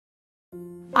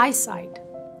Eyesight,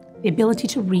 the ability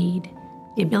to read,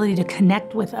 the ability to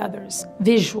connect with others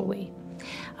visually,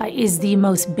 is the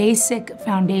most basic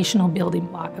foundational building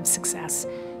block of success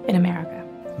in America.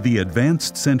 The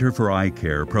Advanced Center for Eye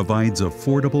Care provides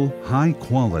affordable,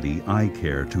 high-quality eye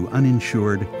care to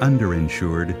uninsured,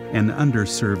 underinsured, and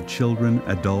underserved children,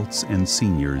 adults, and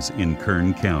seniors in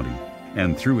Kern County.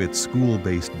 And through its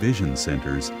school-based vision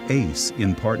centers, ACE,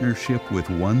 in partnership with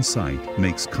One Sight,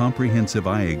 makes comprehensive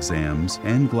eye exams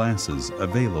and glasses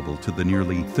available to the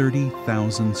nearly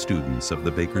 30,000 students of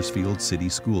the Bakersfield City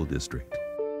School District.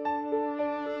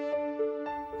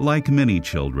 Like many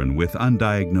children with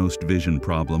undiagnosed vision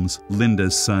problems,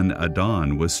 Linda's son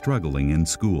Adon was struggling in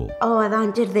school. Oh,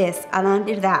 Adon did this, Adon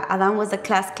did that, Adon was a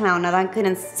class clown, Adon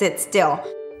couldn't sit still.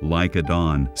 Like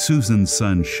Adon, Susan's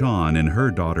son Sean and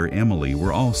her daughter Emily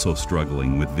were also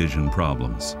struggling with vision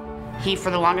problems.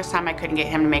 For the longest time, I couldn't get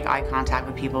him to make eye contact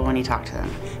with people when he talked to them.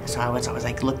 So I was always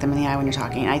like, look them in the eye when you're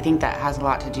talking. And I think that has a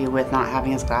lot to do with not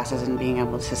having his glasses and being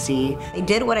able to see. I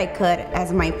did what I could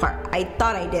as my part. I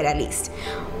thought I did at least.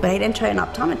 But I didn't try an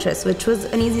optometrist, which was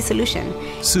an easy solution.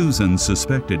 Susan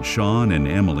suspected Sean and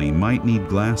Emily might need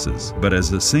glasses, but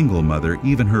as a single mother,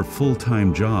 even her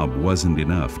full-time job wasn't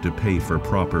enough to pay for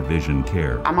proper vision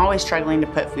care. I'm always struggling to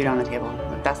put food on the table.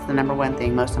 That's the #1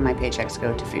 thing. Most of my paychecks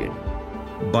go to food.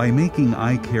 By making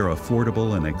eye care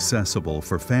affordable and accessible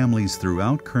for families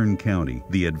throughout Kern County,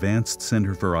 the Advanced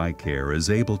Center for Eye Care is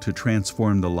able to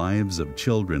transform the lives of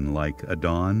children like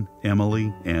Adon,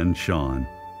 Emily, and Sean.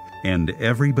 And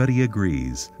everybody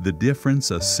agrees the difference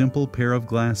a simple pair of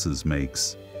glasses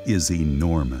makes is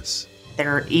enormous.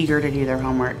 They're eager to do their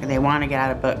homework. They want to get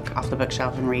out a book off the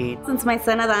bookshelf and read. Since my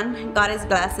son Adon got his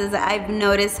glasses, I've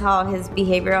noticed how his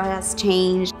behavior has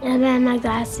changed. And then my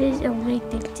glasses, it'll make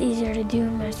things easier to do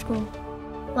in my school.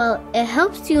 Well, it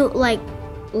helps you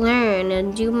learn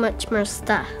and do much more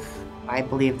stuff. I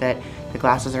believe that the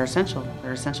glasses are essential.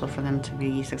 They're essential for them to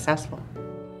be successful.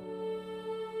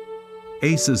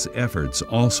 ACE's efforts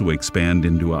also expand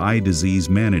into eye disease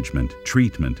management,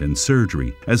 treatment, and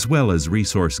surgery, as well as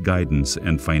resource guidance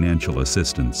and financial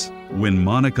assistance. When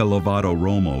Monica Lovato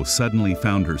Romo suddenly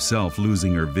found herself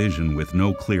losing her vision with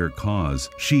no clear cause,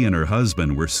 she and her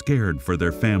husband were scared for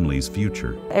their family's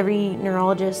future. Every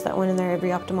neurologist that went in there, every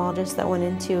ophthalmologist that went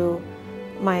into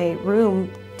my room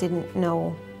didn't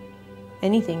know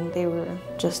anything. They were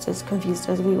just as confused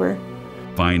as we were.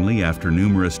 Finally, after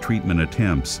numerous treatment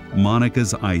attempts,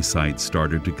 Monica's eyesight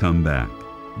started to come back.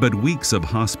 But weeks of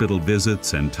hospital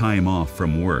visits and time off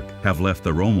from work have left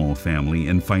the Romo family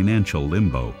in financial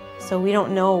limbo. So we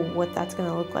don't know what that's going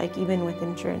to look like, even with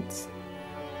insurance.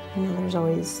 You know, there's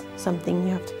always something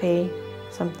you have to pay,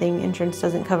 something insurance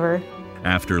doesn't cover.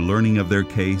 After learning of their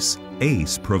case,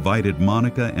 ACE provided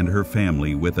Monica and her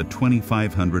family with a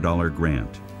 $2,500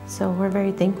 grant. So we're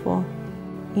very thankful.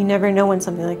 You never know when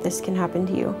something like this can happen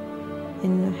to you.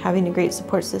 And having a great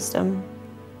support system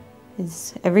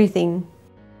is everything.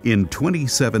 In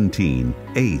 2017,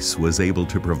 ACE was able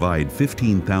to provide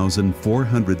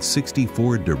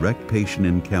 15,464 direct patient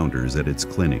encounters at its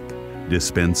clinic,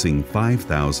 dispensing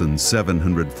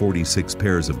 5,746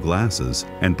 pairs of glasses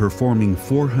and performing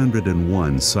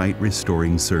 401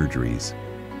 sight-restoring surgeries.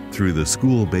 Through the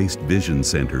school-based vision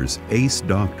centers, ACE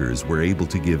doctors were able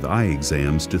to give eye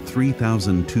exams to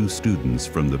 3,002 students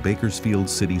from the Bakersfield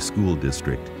City School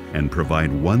District and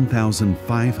provide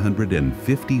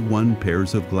 1,551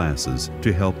 pairs of glasses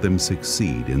to help them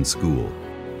succeed in school.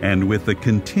 And with the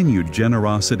continued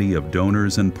generosity of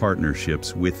donors and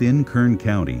partnerships within Kern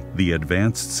County, the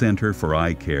Advanced Center for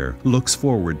Eye Care looks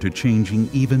forward to changing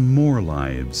even more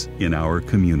lives in our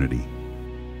community.